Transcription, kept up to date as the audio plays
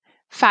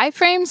Five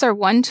frames are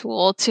one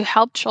tool to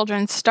help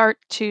children start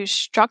to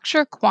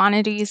structure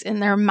quantities in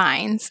their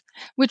minds,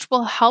 which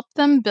will help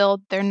them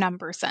build their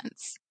number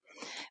sense.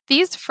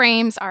 These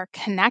frames are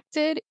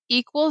connected,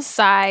 equal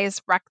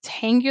size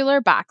rectangular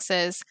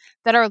boxes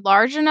that are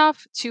large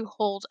enough to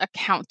hold a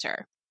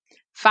counter.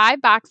 5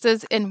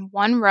 boxes in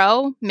one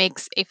row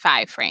makes a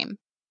five frame.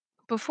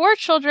 Before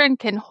children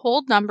can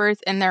hold numbers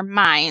in their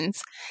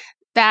minds,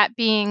 that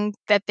being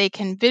that they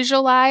can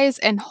visualize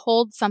and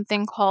hold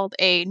something called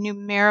a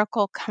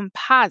numerical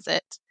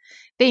composite,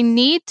 they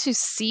need to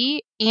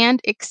see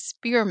and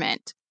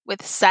experiment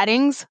with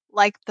settings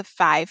like the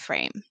five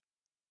frame.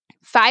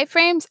 Five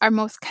frames are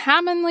most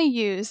commonly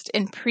used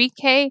in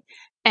pre-K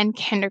and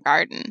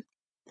kindergarten.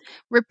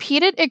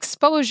 Repeated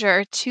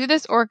exposure to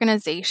this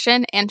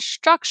organization and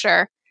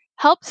structure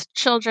helps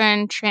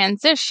children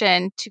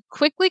transition to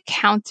quickly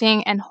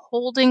counting and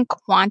holding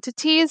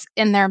quantities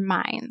in their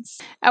minds.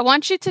 I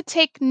want you to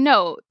take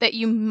note that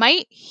you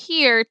might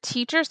hear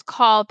teachers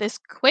call this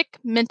quick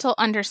mental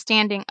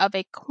understanding of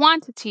a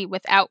quantity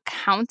without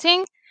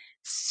counting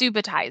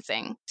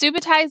subitizing.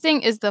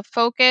 Subitizing is the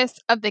focus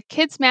of the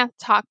Kids Math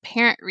Talk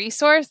parent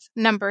resource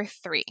number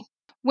 3.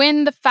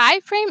 When the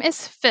five frame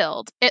is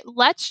filled, it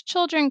lets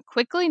children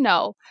quickly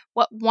know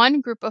what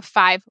one group of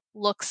five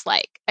looks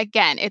like.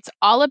 Again, it's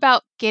all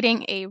about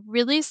getting a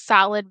really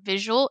solid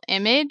visual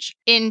image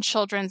in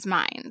children's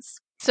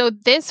minds. So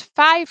this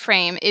five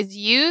frame is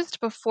used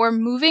before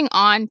moving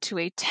on to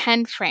a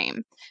 10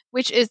 frame,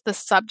 which is the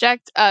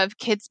subject of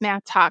Kids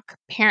Math Talk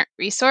parent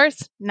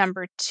resource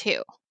number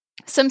 2.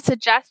 Some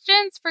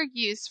suggestions for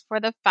use for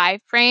the five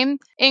frame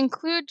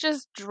include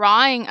just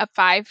drawing a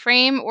five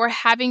frame or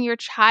having your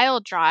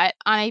child draw it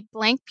on a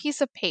blank piece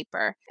of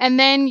paper and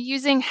then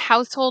using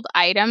household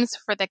items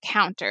for the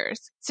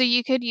counters. So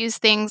you could use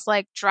things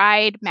like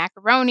dried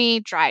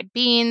macaroni, dried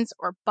beans,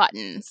 or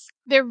buttons.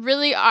 There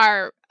really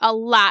are a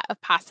lot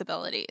of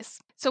possibilities.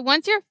 So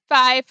once your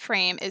five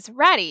frame is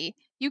ready,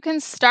 you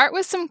can start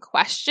with some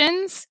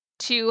questions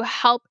to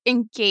help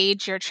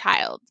engage your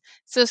child.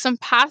 So some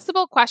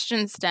possible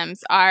question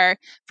stems are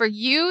for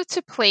you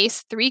to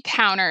place 3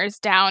 counters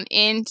down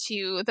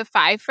into the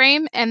five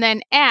frame and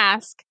then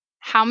ask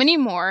how many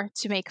more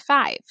to make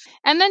 5.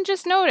 And then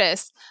just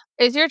notice,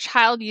 is your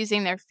child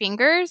using their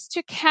fingers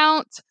to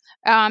count?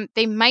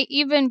 They might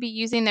even be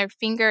using their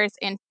fingers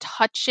and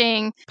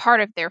touching part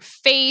of their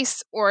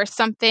face or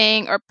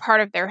something or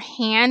part of their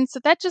hand. So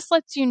that just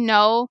lets you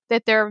know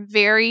that they're a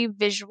very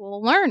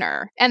visual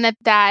learner and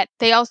that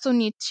they also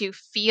need to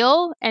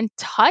feel and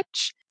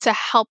touch to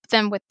help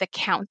them with the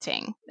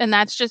counting. And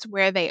that's just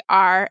where they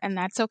are, and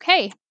that's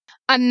okay.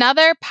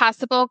 Another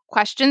possible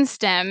question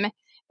stem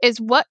is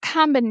what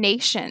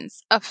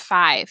combinations of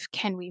 5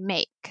 can we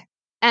make?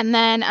 And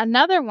then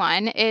another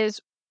one is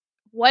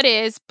what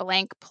is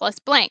blank plus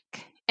blank?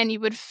 And you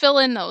would fill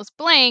in those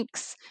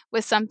blanks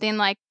with something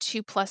like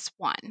 2 plus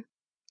 1.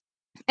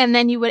 And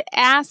then you would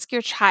ask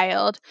your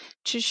child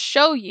to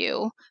show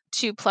you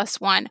 2 plus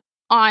 1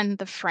 on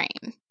the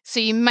frame. So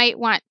you might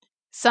want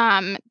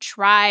some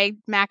dried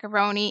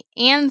macaroni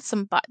and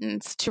some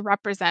buttons to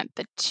represent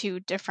the 2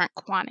 different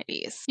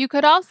quantities. You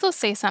could also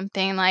say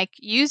something like,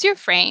 use your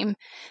frame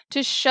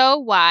to show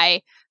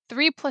why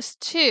 3 plus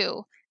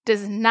 2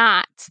 does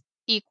not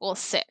equal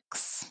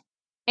 6.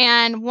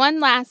 And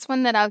one last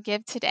one that I'll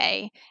give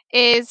today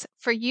is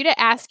for you to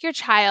ask your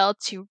child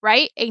to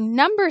write a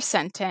number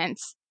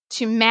sentence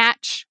to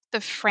match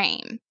the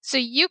frame. So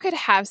you could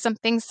have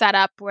something set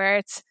up where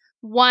it's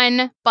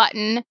 1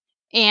 button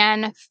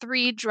and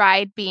 3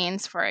 dried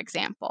beans, for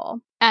example.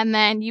 And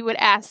then you would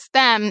ask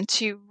them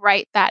to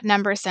write that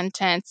number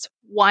sentence,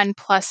 1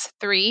 plus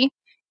 3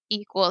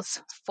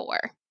 equals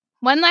 4.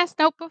 One last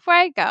note before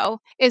I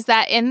go is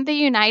that in the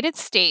United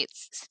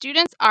States,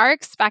 students are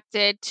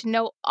expected to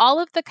know all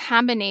of the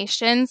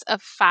combinations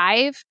of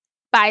 5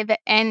 by the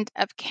end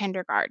of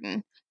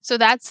kindergarten. So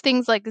that's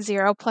things like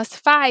 0 plus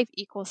 5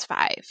 equals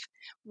 5,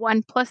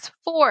 1 plus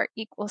 4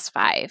 equals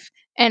 5,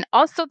 and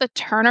also the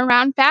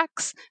turnaround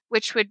facts,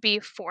 which would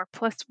be 4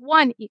 plus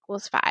 1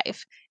 equals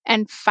 5,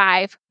 and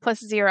 5 plus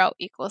 0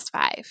 equals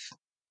 5.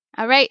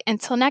 All right,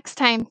 until next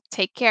time,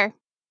 take care.